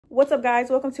What's up guys,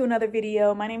 welcome to another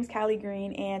video. My name is Callie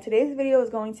Green and today's video is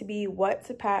going to be what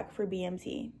to pack for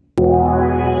BMT.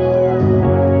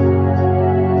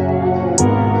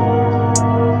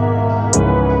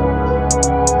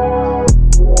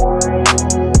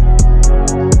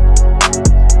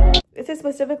 This is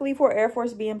specifically for Air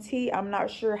Force BMT. I'm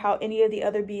not sure how any of the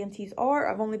other BMTs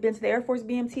are. I've only been to the Air Force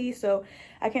BMT, so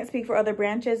I can't speak for other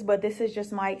branches, but this is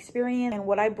just my experience and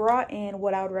what I brought and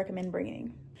what I would recommend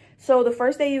bringing. So the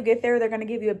first day you get there, they're going to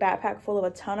give you a backpack full of a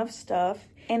ton of stuff.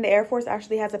 And the Air Force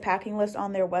actually has a packing list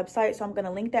on their website. So I'm going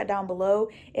to link that down below.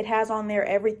 It has on there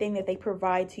everything that they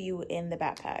provide to you in the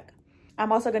backpack.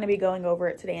 I'm also going to be going over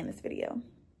it today in this video.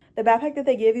 The backpack that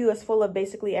they give you is full of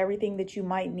basically everything that you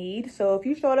might need. So if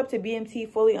you showed up to BMT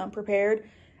fully unprepared,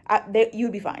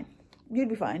 you'd be fine. You'd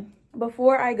be fine.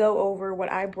 Before I go over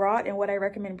what I brought and what I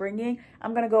recommend bringing,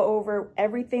 I'm going to go over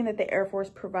everything that the Air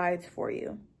Force provides for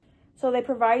you. So they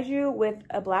provide you with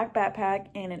a black backpack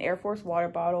and an Air Force water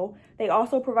bottle. They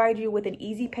also provide you with an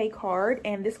Easy Pay card.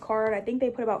 And this card, I think they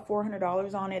put about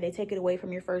 $400 on it. They take it away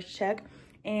from your first check.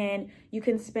 And you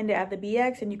can spend it at the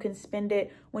BX and you can spend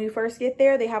it when you first get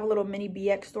there. They have a little mini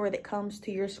BX store that comes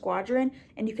to your squadron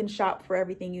and you can shop for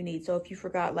everything you need. So if you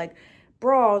forgot like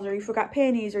bras or you forgot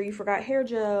panties or you forgot hair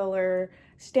gel or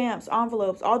stamps,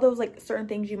 envelopes, all those like certain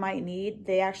things you might need,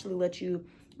 they actually let you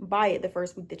buy it the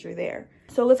first week that you're there.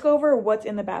 So let's go over what's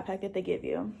in the backpack that they give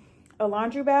you. A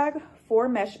laundry bag, 4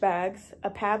 mesh bags,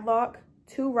 a padlock,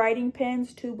 2 writing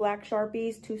pens, 2 black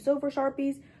Sharpies, 2 silver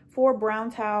Sharpies, 4 brown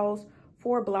towels,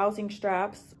 4 blousing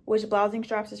straps, which blousing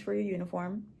straps is for your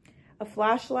uniform, a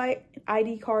flashlight,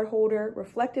 ID card holder,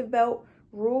 reflective belt,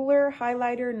 ruler,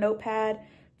 highlighter, notepad,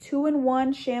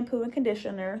 2-in-1 shampoo and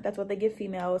conditioner. That's what they give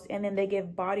females. And then they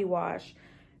give body wash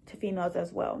to females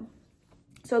as well.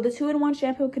 So the 2-in-1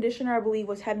 shampoo and conditioner, I believe,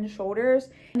 was Head & Shoulders.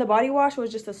 And the body wash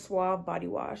was just a Suave body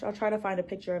wash. I'll try to find a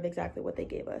picture of exactly what they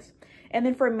gave us. And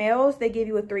then for males, they gave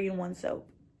you a 3-in-1 soap.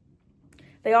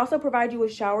 They also provide you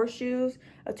with shower shoes,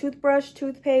 a toothbrush,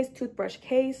 toothpaste, toothbrush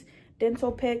case,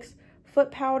 dental picks, foot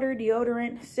powder,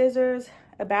 deodorant, scissors,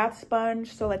 a bath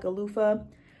sponge, so like a loofah,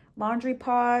 laundry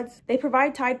pods. They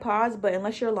provide Tide Pods, but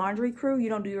unless you're a laundry crew, you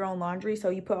don't do your own laundry.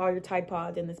 So you put all your Tide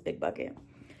Pods in this big bucket.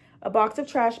 A box of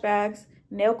trash bags,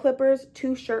 nail clippers,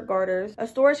 2 shirt garters, a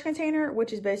storage container,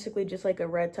 which is basically just like a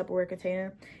red Tupperware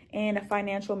container, and a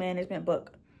financial management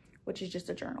book, which is just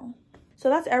a journal. So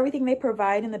that's everything they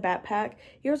provide in the backpack.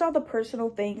 Here's all the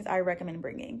personal things I recommend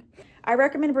bringing. I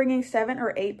recommend bringing 7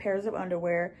 or 8 pairs of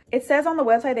underwear. It says on the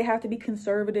website they have to be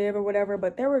conservative or whatever,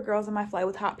 but there were girls on my flight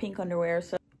with hot pink underwear,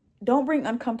 so don't bring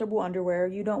uncomfortable underwear.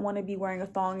 You don't want to be wearing a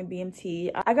thong in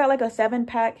BMT. I got like a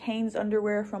 7-pack Hanes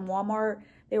underwear from Walmart.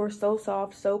 They were so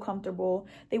soft, so comfortable.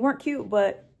 They weren't cute,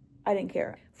 but I didn't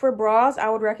care. For bras, I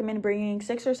would recommend bringing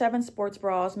 6 or 7 sports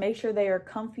bras. Make sure they are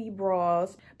comfy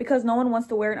bras because no one wants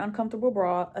to wear an uncomfortable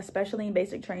bra, especially in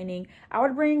basic training. I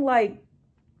would bring like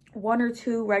 1 or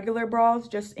 2 regular bras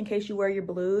just in case you wear your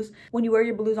blues. When you wear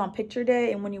your blues on picture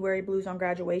day and when you wear your blues on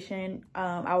graduation,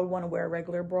 I would want to wear a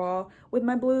regular bra with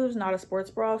my blues, not a sports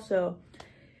bra. So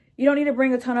you don't need to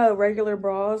bring a ton of regular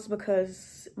bras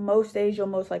because most days you'll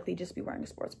most likely just be wearing a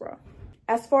sports bra.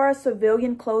 As far as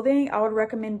civilian clothing, I would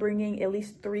recommend bringing at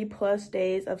least 3+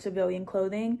 days of civilian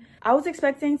clothing. I was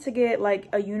expecting to get like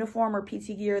a uniform or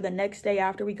PT gear the next day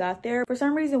after we got there. For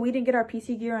some reason, we didn't get our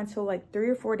PT gear until like 3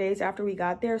 or 4 days after we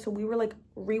got there. So we were like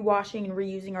rewashing and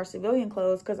reusing our civilian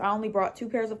clothes because I only brought 2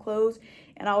 pairs of clothes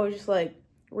and I was just like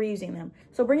reusing them.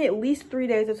 So bring at least 3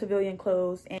 days of civilian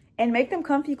clothes and make them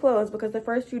comfy clothes because the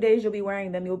first few days you'll be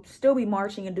wearing them. You'll still be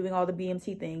marching and doing all the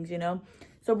BMT things, you know?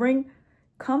 So bring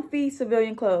comfy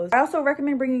civilian clothes. I also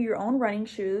recommend bringing your own running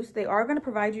shoes. They are going to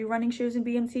provide you running shoes in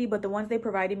BMT, but the ones they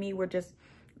provided me were just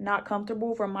not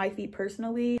comfortable for my feet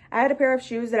personally. I had a pair of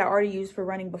shoes that I already used for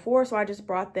running before, so I just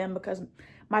brought them because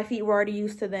my feet were already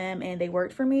used to them and they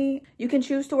worked for me. You can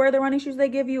choose to wear the running shoes they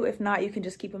give you. If not, you can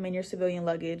just keep them in your civilian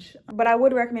luggage. But I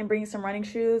would recommend bringing some running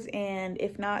shoes, and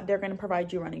if not, they're going to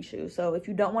provide you running shoes. So if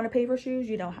you don't want to pay for shoes,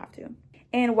 you don't have to.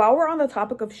 And while we're on the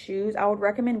topic of shoes, I would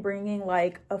recommend bringing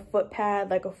like a foot pad,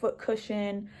 like a foot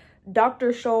cushion, Dr.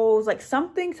 Scholl's, like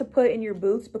something to put in your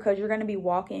boots because you're going to be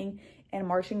walking and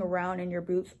marching around in your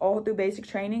boots all through basic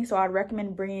training. So I'd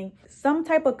recommend bringing some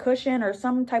type of cushion or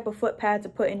some type of foot pad to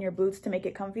put in your boots to make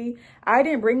it comfy. I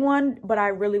didn't bring one, but I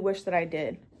really wish that I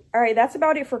did. All right, that's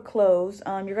about it for clothes.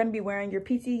 You're going to be wearing your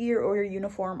PT gear or your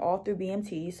uniform all through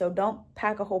BMT. So don't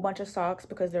pack a whole bunch of socks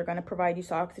because they're going to provide you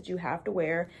socks that you have to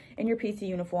wear in your PT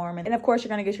uniform. And of course, you're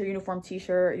going to get your uniform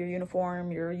t-shirt, your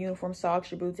uniform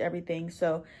socks, your boots, everything.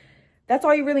 So That's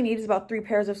all you really need is about 3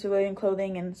 pairs of civilian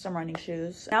clothing and some running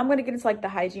shoes. Now I'm going to get into like the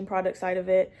hygiene product side of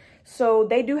it. So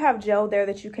they do have gel there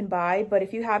that you can buy, but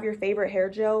if you have your favorite hair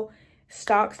gel,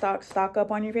 stock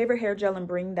up on your favorite hair gel and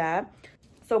bring that.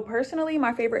 So personally,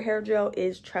 my favorite hair gel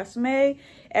is Tresemme.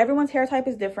 Everyone's hair type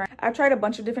is different. I've tried a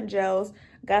bunch of different gels.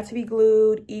 Got2b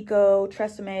Glued, Eco,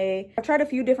 Tresemme. I've tried a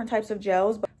few different types of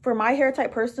gels, but for my hair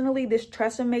type personally, this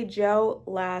Tresemme gel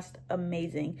lasts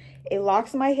amazing. It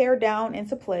locks my hair down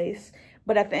into place,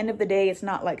 but at the end of the day, it's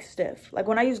not like stiff. Like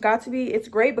when I use Got2b, it's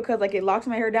great because like it locks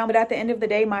my hair down, but at the end of the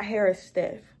day, my hair is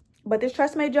stiff. But this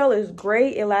Tresemme gel is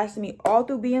great. It lasted me all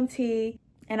through BMT.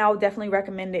 And I would definitely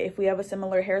recommend it if we have a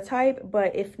similar hair type.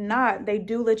 But if not, they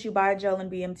do let you buy gel in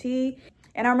BMT.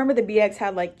 And I remember the BX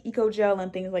had like Eco Gel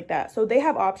and things like that. So they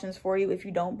have options for you if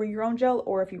you don't bring your own gel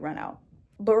or if you run out.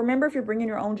 But remember, if you're bringing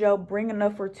your own gel, bring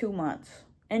enough for 2 months.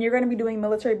 And you're going to be doing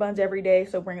military buns every day,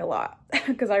 so bring a lot.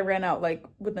 Because I ran out like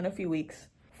within a few weeks.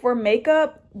 For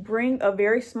makeup, bring a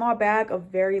very small bag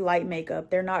of very light makeup.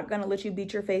 They're not going to let you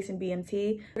beat your face in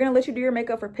BMT. They're going to let you do your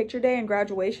makeup for picture day and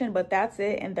graduation, but that's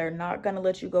it. And they're not going to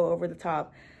let you go over the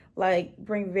top. Like,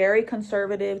 bring very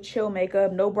conservative, chill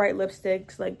makeup, no bright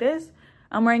lipsticks like this.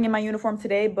 I'm wearing in my uniform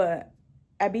today, but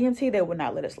at BMT, they would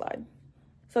not let it slide.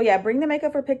 So yeah, bring the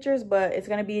makeup for pictures, but it's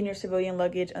going to be in your civilian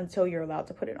luggage until you're allowed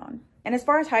to put it on. And as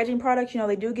far as hygiene products, you know,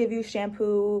 they do give you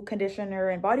shampoo, conditioner,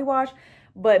 and body wash.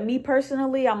 But me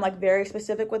personally, I'm like very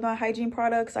specific with my hygiene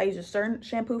products. I use a certain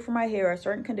shampoo for my hair, a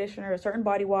certain conditioner, a certain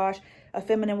body wash, a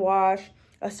feminine wash,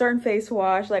 a certain face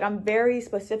wash. Like I'm very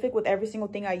specific with every single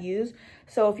thing I use.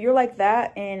 So if you're like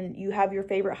that and you have your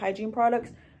favorite hygiene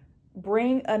products,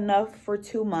 bring enough for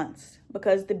 2 months,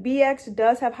 because the BX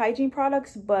does have hygiene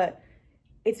products, but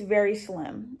it's very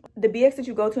slim. The BX that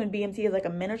you go to in BMT is like a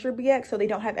miniature BX, so they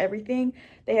don't have everything.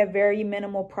 They have very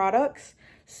minimal products.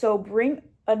 So bring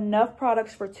enough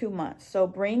products for 2 months. So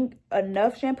bring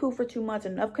enough shampoo for 2 months,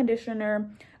 enough conditioner,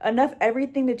 enough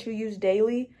everything that you use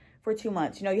daily for 2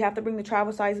 months. You know, you have to bring the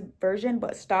travel size version,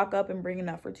 but stock up and bring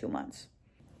enough for 2 months.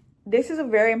 This is a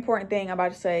very important thing I'm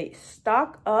about to say.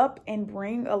 Stock up and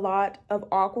bring a lot of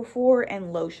Aquaphor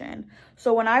and lotion.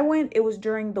 So when I went, it was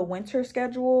during the winter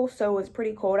schedule, so it was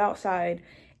pretty cold outside,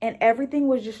 and everything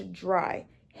was just dry.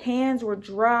 Hands were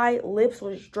dry, lips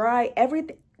was dry,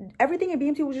 everything in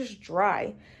BMT was just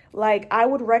dry. Like, I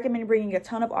would recommend bringing a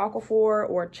ton of Aquaphor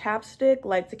or chapstick,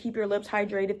 like to keep your lips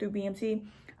hydrated through BMT.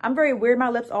 I'm very weird. My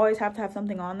lips always have to have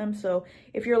something on them. So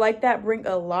if you're like that, bring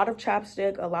a lot of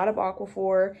chapstick, a lot of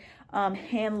Aquaphor,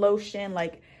 hand lotion.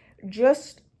 Like,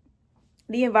 just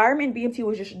the environment in BMT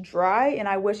was just dry, and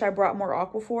I wish I brought more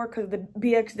Aquaphor because the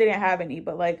BX didn't have any.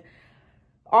 But like,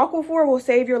 Aquaphor will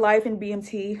save your life in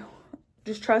BMT.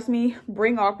 Just trust me,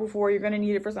 bring Aquaphor. You're going to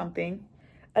need it for something.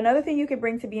 Another thing you could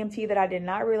bring to BMT that I did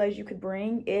not realize you could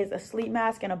bring is a sleep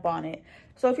mask and a bonnet.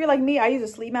 So if you're like me, I use a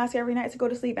sleep mask every night to go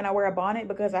to sleep, and I wear a bonnet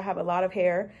because I have a lot of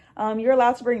hair. You're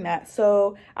allowed to bring that.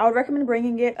 So I would recommend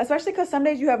bringing it, especially because some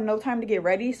days you have no time to get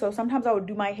ready. So sometimes I would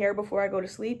do my hair before I go to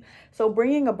sleep. So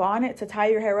bringing a bonnet to tie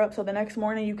your hair up so the next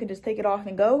morning you can just take it off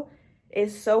and go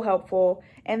is so helpful.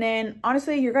 And then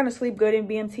honestly, you're going to sleep good in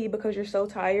BMT because you're so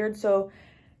tired. So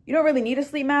you don't really need a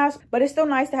sleep mask, but it's still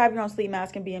nice to have your own sleep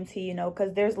mask in BMT, you know,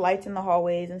 because there's lights in the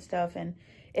hallways and stuff. And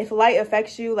if light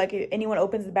affects you, like if anyone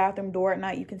opens the bathroom door at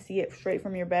night, you can see it straight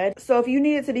from your bed. So if you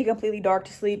need it to be completely dark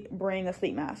to sleep, bring a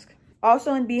sleep mask.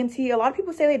 Also in BMT, a lot of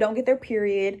people say they don't get their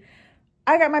period.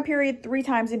 I got my period 3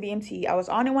 times in BMT. I was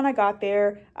on it when I got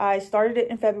there. I started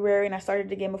it in February, and I started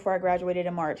it again before I graduated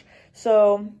in March.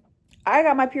 So I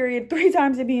got my period 3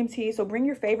 times in BMT. So bring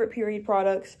your favorite period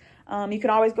products. You can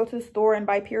always go to the store and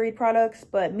buy period products,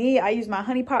 but me, I use my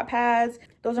Honey Pot pads.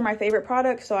 Those are my favorite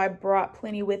products, so I brought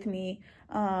plenty with me.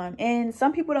 And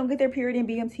some people don't get their period in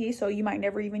BMT, so you might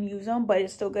never even use them, but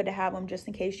it's still good to have them just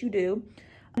in case you do.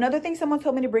 Another thing someone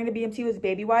told me to bring to BMT was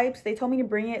baby wipes. They told me to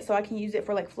bring it so I can use it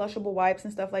for like flushable wipes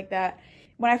and stuff like that.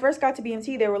 When I first got to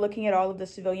BMT, they were looking at all of the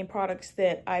civilian products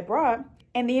that I brought,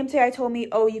 and the MTI told me,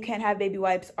 oh, you can't have baby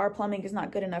wipes. Our plumbing is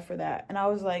not good enough for that. And I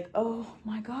was like, oh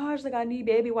my gosh, like I need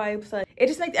baby wipes. Like, it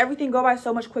just makes everything go by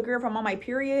so much quicker if I'm on my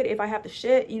period, if I have to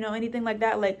shit, you know, anything like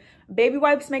that. Like, baby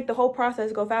wipes make the whole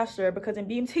process go faster, because in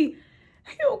BMT, you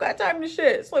don't got time to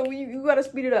shit. So you gotta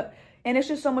speed it up. And it's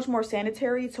just so much more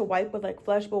sanitary to wipe with like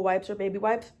flushable wipes or baby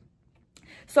wipes.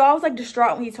 So I was like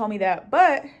distraught when he told me that.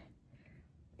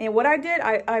 And what I did,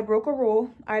 I broke a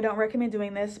rule. I don't recommend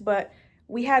doing this, but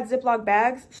we had Ziploc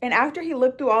bags, and after he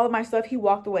looked through all of my stuff, he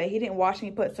walked away. He didn't watch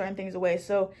me put certain things away.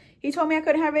 So he told me I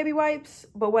couldn't have baby wipes,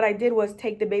 but what I did was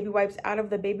take the baby wipes out of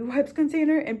the baby wipes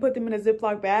container and put them in a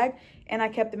Ziploc bag, and I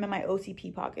kept them in my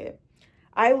OTP pocket.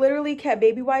 I literally kept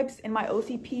baby wipes in my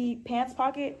OCP pants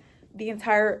pocket the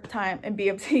entire time in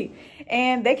BMT,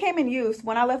 and they came in use.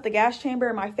 When I left the gas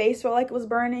chamber, my face felt like it was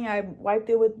burning. I wiped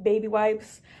it with baby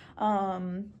wipes.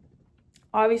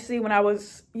 Obviously when I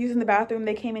was using the bathroom,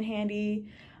 they came in handy.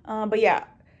 But yeah,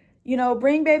 you know,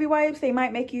 bring baby wipes. They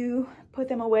might make you put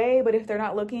them away, but if they're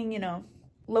not looking, you know,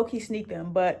 low-key sneak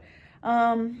them. But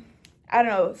I don't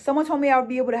know, someone told me I would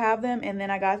be able to have them, and then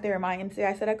I got there and my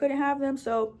MCI said I couldn't have them.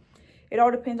 So it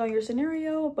all depends on your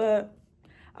scenario, but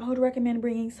I would recommend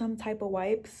bringing some type of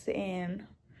wipes and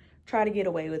try to get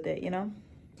away with it, you know?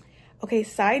 Okay,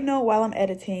 side note while I'm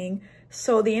editing.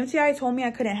 So the MCI told me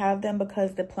I couldn't have them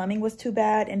because the plumbing was too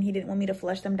bad and he didn't want me to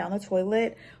flush them down the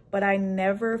toilet, but I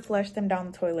never flushed them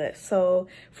down the toilet. So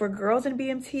for girls in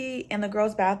BMT, in the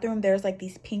girls' bathroom, there's like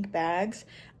these pink bags,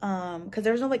 because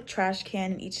there's no like trash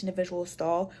can in each individual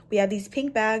stall. We have these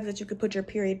pink bags that you could put your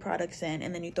period products in,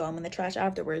 and then you throw them in the trash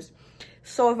afterwards.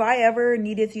 So if I ever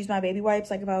needed to use my baby wipes,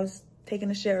 like if I was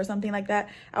taking a shit or something like that,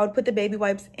 I would put the baby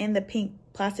wipes in the pink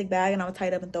plastic bag and I would tie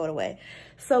it up and throw it away.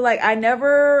 So like I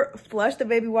never flushed the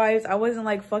baby wipes. I wasn't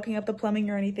like fucking up the plumbing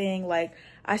or anything. Like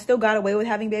I still got away with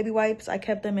having baby wipes. I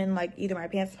kept them in like either my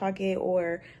pants pocket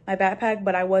or my backpack,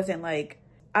 but I wasn't like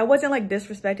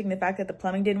disrespecting the fact that the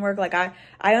plumbing didn't work. Like I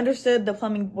understood the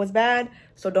plumbing was bad,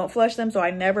 so don't flush them. So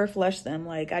I never flushed them.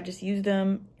 Like I just used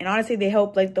them, and honestly they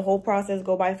helped like the whole process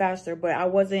go by faster, but I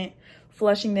wasn't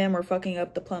flushing them or fucking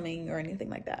up the plumbing or anything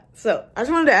like that. So I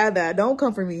just wanted to add that. Don't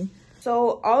come for me.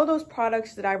 So all of those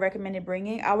products that I recommended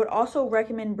bringing, I would also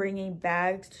recommend bringing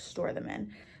bags to store them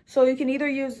in. So you can either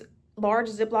use large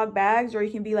Ziploc bags, or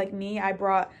you can be like me. I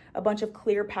brought a bunch of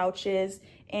clear pouches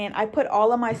and I put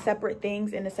all of my separate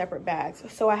things into separate bags.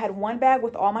 So I had one bag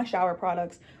with all my shower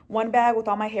products, one bag with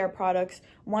all my hair products,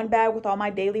 one bag with all my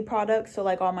daily products. So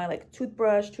like all my like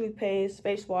toothbrush, toothpaste,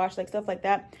 face wash, like stuff like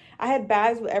that. I had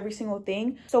bags with every single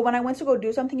thing. So when I went to go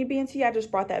do something at BMT, I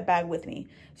just brought that bag with me.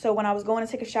 So when I was going to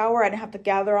take a shower, I didn't have to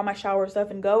gather all my shower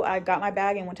stuff and go. I got my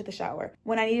bag and went to the shower.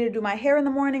 When I needed to do my hair in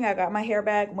the morning, I got my hair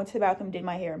bag, went to the bathroom, did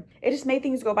my hair. It just made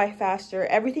things go by faster.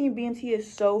 Everything in BMT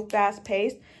is so fast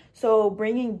paced. So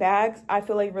bringing bags, I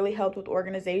feel like really helped with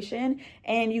organization,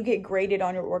 and you get graded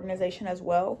on your organization as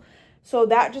well. So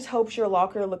that just helps your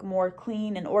locker look more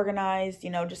clean and organized, you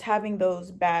know, just having those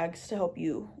bags to help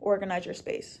you organize your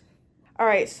space. All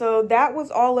right, so that was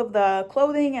all of the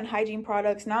clothing and hygiene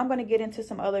products. Now I'm going to get into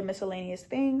some other miscellaneous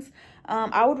things.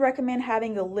 I would recommend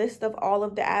having a list of all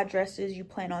of the addresses you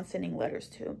plan on sending letters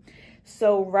to.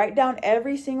 So write down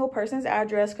every single person's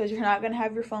address, because you're not going to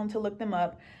have your phone to look them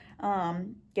up.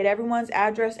 Get everyone's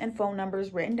address and phone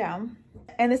numbers written down.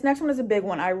 And this next one is a big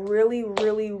one. I really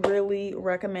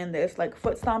recommend this. Like,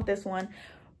 foot stomp this one.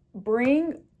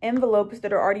 Bring envelopes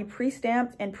that are already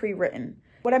pre-stamped and pre-written.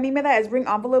 What I mean by that is bring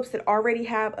envelopes that already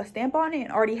have a stamp on it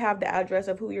and already have the address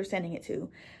of who you're sending it to.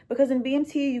 Because in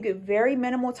BMT, you get very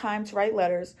minimal time to write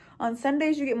letters. On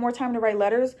Sundays, you get more time to write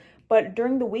letters, but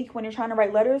during the week when you're trying to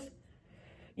write letters,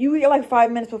 you get like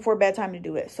 5 minutes before bedtime to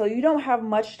do it. So you don't have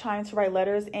much time to write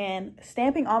letters, and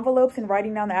stamping envelopes and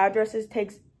writing down the addresses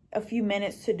takes a few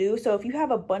minutes to do. So if you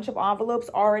have a bunch of envelopes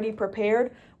already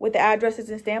prepared with the addresses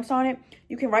and stamps on it,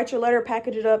 you can write your letter,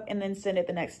 package it up, and then send it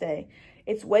the next day.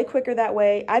 It's way quicker that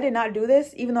way. I did not do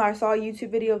this, even though I saw a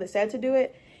YouTube video that said to do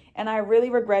it, and I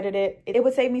really regretted it. It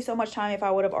would save me so much time if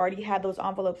I would have already had those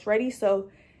envelopes ready. So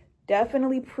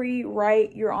definitely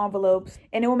pre-write your envelopes,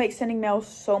 and it will make sending mail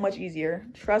so much easier.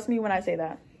 Trust me when I say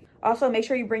that. Also, make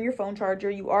sure you bring your phone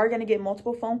charger. You are going to get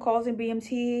multiple phone calls in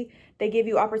BMT. They give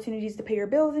you opportunities to pay your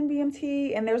bills in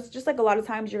BMT. And there's just like a lot of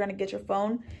times you're going to get your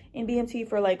phone in BMT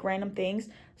for like random things.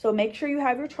 So make sure you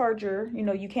have your charger. You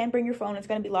know, you can bring your phone. It's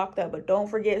going to be locked up, but don't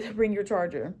forget to bring your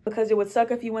charger, because it would suck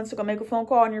if you went to go make a phone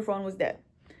call and your phone was dead.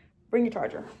 Bring your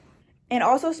charger. And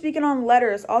also, speaking on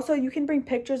letters, also you can bring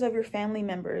pictures of your family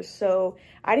members. So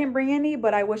I didn't bring any,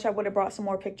 but I wish I would have brought some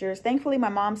more pictures. Thankfully, my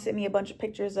mom sent me a bunch of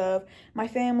pictures of my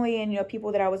family and, you know,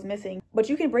 people that I was missing. But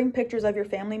you can bring pictures of your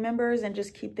family members and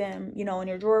just keep them, you know, in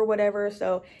your drawer or whatever.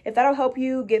 So if that'll help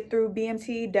you get through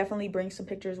BMT, definitely bring some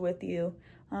pictures with you.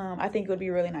 I think it would be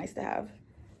really nice to have.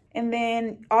 And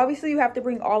then obviously you have to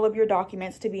bring all of your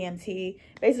documents to BMT.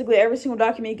 Basically every single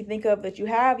document you can think of that you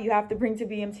have to bring to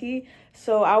BMT.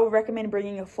 So I would recommend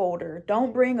bringing a folder.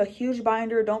 Don't bring a huge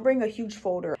binder. Don't bring a huge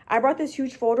folder. I brought this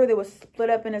huge folder that was split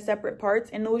up into separate parts,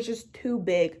 and it was just too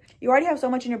big. You already have so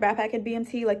much in your backpack at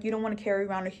BMT, like you don't want to carry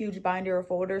around a huge binder or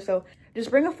folder. So just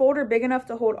bring a folder big enough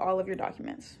to hold all of your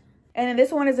documents. And then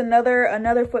this one is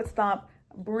another foot stomp.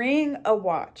 Bring a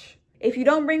watch. If you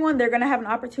don't bring one, they're going to have an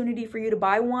opportunity for you to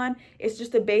buy one. It's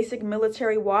just a basic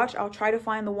military watch. I'll try to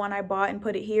find the one I bought and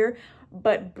put it here.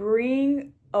 but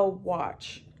bring a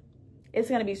watch. It's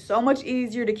going to be so much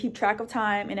easier to keep track of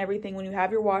time and everything when you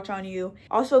have your watch on you.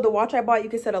 Also, the watch I bought, you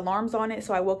could set alarms on it,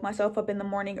 so I woke myself up in the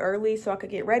morning early so I could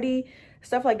get ready,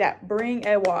 stuff like that. Bring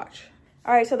a watch.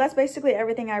 All right, so that's basically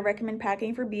everything I recommend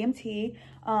packing for BMT.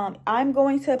 I'm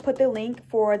going to put the link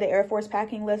for the Air Force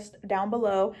packing list down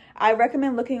below. I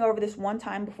recommend looking over this one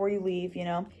time before you leave, you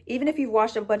know. Even if you've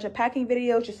watched a bunch of packing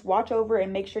videos, just watch over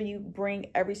and make sure you bring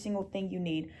every single thing you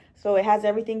need. So it has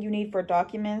everything you need for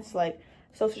documents like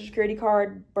Social Security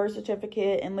card, birth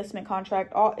certificate, enlistment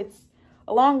contract. It's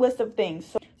a long list of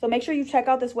things. So make sure you check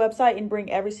out this website and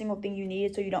bring every single thing you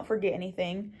need so you don't forget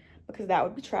anything, because that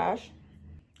would be trash.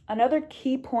 Another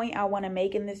key point I want to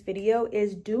make in this video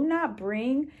is do not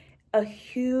bring a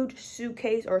huge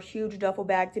suitcase or huge duffel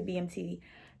bag to BMT.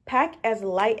 Pack as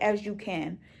light as you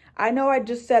can. I know I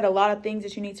just said a lot of things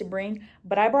that you need to bring,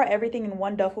 but I brought everything in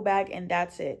one duffel bag and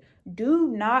that's it. Do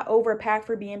not overpack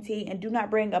for BMT and do not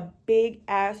bring a big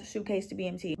ass suitcase to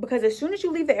BMT, because as soon as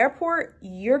you leave the airport,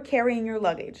 you're carrying your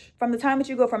luggage. From the time that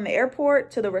you go from the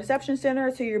airport to the reception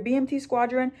center to your BMT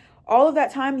squadron, all of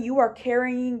that time you are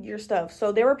carrying your stuff.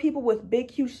 So there are people with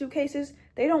big, huge suitcases.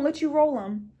 They don't let you roll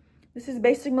them. This is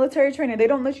basic military training. They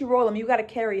don't let you roll them. You got to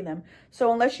carry them.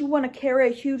 So unless you want to carry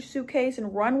a huge suitcase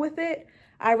and run with it,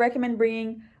 I recommend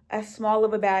bringing as small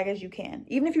of a bag as you can.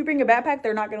 Even if you bring a backpack,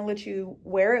 they're not going to let you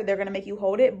wear it. They're going to make you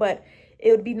hold it. But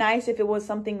it would be nice if it was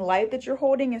something light that you're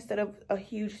holding instead of a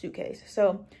huge suitcase.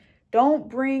 So don't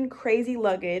bring crazy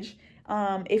luggage.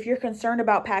 If you're concerned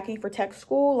about packing for tech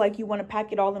school, like you want to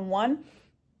pack it all in one,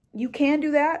 you can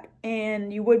do that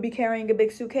and you would be carrying a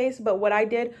big suitcase. But what I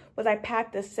did was I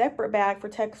packed a separate bag for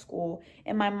tech school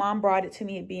and my mom brought it to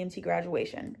me at BMT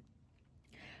graduation.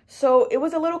 So it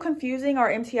was a little confusing. Our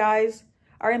MTIs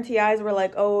were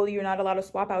like, oh, you're not allowed to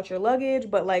swap out your luggage,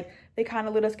 but like they kind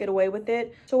of let us get away with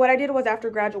it. So what I did was after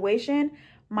graduation,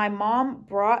 my mom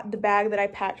brought the bag that I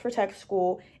packed for tech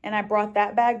school and I brought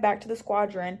that bag back to the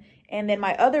squadron. And then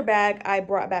my other bag I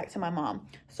brought back to my mom.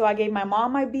 So I gave my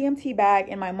mom my BMT bag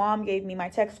and my mom gave me my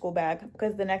tech school bag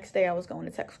because the next day I was going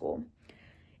to tech school.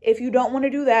 If you don't want to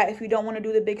do that, if you don't want to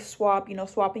do the big swap, you know,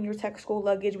 swapping your tech school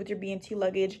luggage with your BMT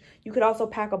luggage, you could also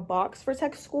pack a box for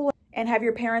tech school and have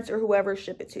your parents or whoever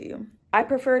ship it to you. I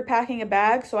preferred packing a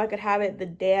bag so I could have it the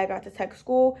day I got to tech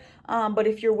school. But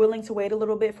if you're willing to wait a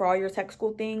little bit for all your tech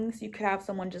school things, you could have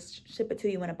someone just ship it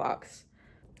to you in a box.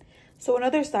 So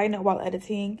another side note while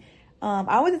editing,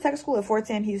 I went to tech school at Fort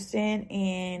Sam Houston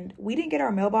and we didn't get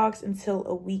our mailbox until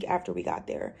a week after we got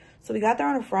there. So we got there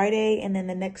on a Friday and then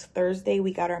the next Thursday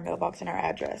we got our mailbox and our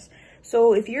address.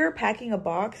 So if you're packing a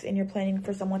box and you're planning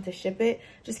for someone to ship it,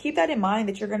 just keep that in mind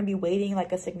that you're going to be waiting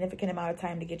like a significant amount of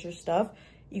time to get your stuff.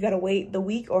 You got to wait the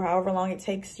week or however long it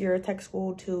takes your tech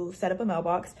school to set up a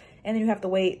mailbox, and then you have to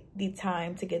wait the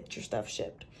time to get your stuff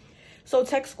shipped. So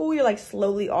tech school, you're like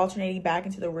slowly alternating back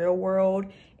into the real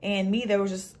world. And me, there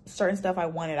was just certain stuff I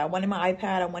wanted. I wanted my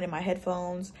iPad, I wanted my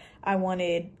headphones, I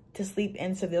wanted to sleep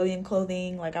in civilian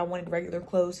clothing, like I wanted regular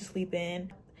clothes to sleep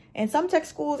in. And some tech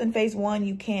schools in phase 1,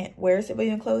 you can't wear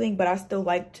civilian clothing, but I still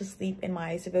like to sleep in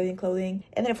my civilian clothing.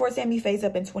 And then at Fort Sam, you phase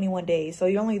up in 21 days. So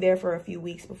you're only there for a few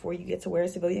weeks before you get to wear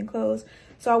civilian clothes.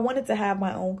 So I wanted to have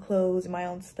my own clothes and my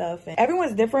own stuff. And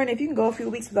everyone's different. If you can go a few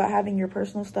weeks without having your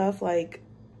personal stuff, like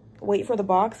wait for the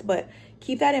box. But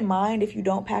keep that in mind. If you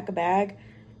don't pack a bag,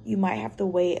 you might have to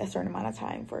wait a certain amount of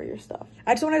time for your stuff.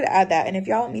 I just wanted to add that. And if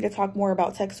y'all want me to talk more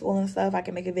about tech school and stuff, I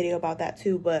can make a video about that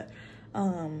too. But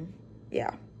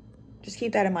yeah. Just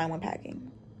keep that in mind when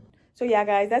packing. So yeah,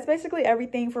 guys, that's basically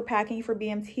everything for packing for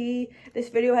BMT. This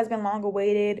video has been long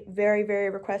awaited, very, very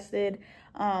requested.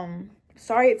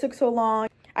 Sorry it took so long.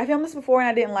 I filmed this before and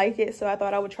I didn't like it, so I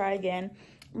thought I would try again.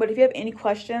 But if you have any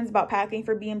questions about packing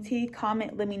for BMT,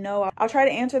 comment, let me know. I'll try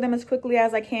to answer them as quickly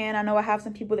as I can. I know I have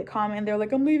some people that comment, they're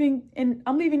like, I'm leaving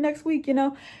next week, you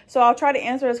know? So I'll try to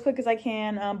answer as quick as I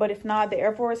can. But if not, the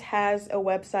Air Force has a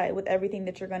website with everything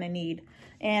that you're gonna need.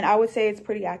 And I would say it's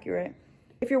pretty accurate.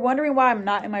 If you're wondering why I'm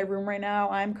not in my room right now,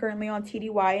 I'm currently on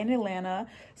TDY in Atlanta.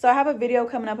 So I have a video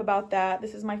coming up about that.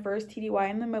 This is my first TDY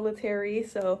in the military.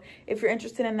 So if you're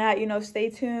interested in that, you know,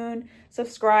 stay tuned,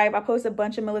 subscribe. I post a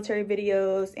bunch of military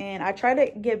videos and I try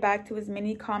to get back to as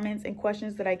many comments and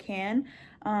questions that I can.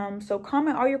 So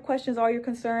comment all your questions, all your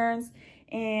concerns,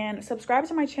 and subscribe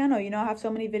to my channel. You know, I have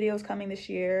so many videos coming this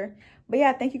year. But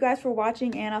yeah, thank you guys for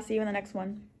watching and I'll see you in the next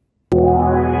one.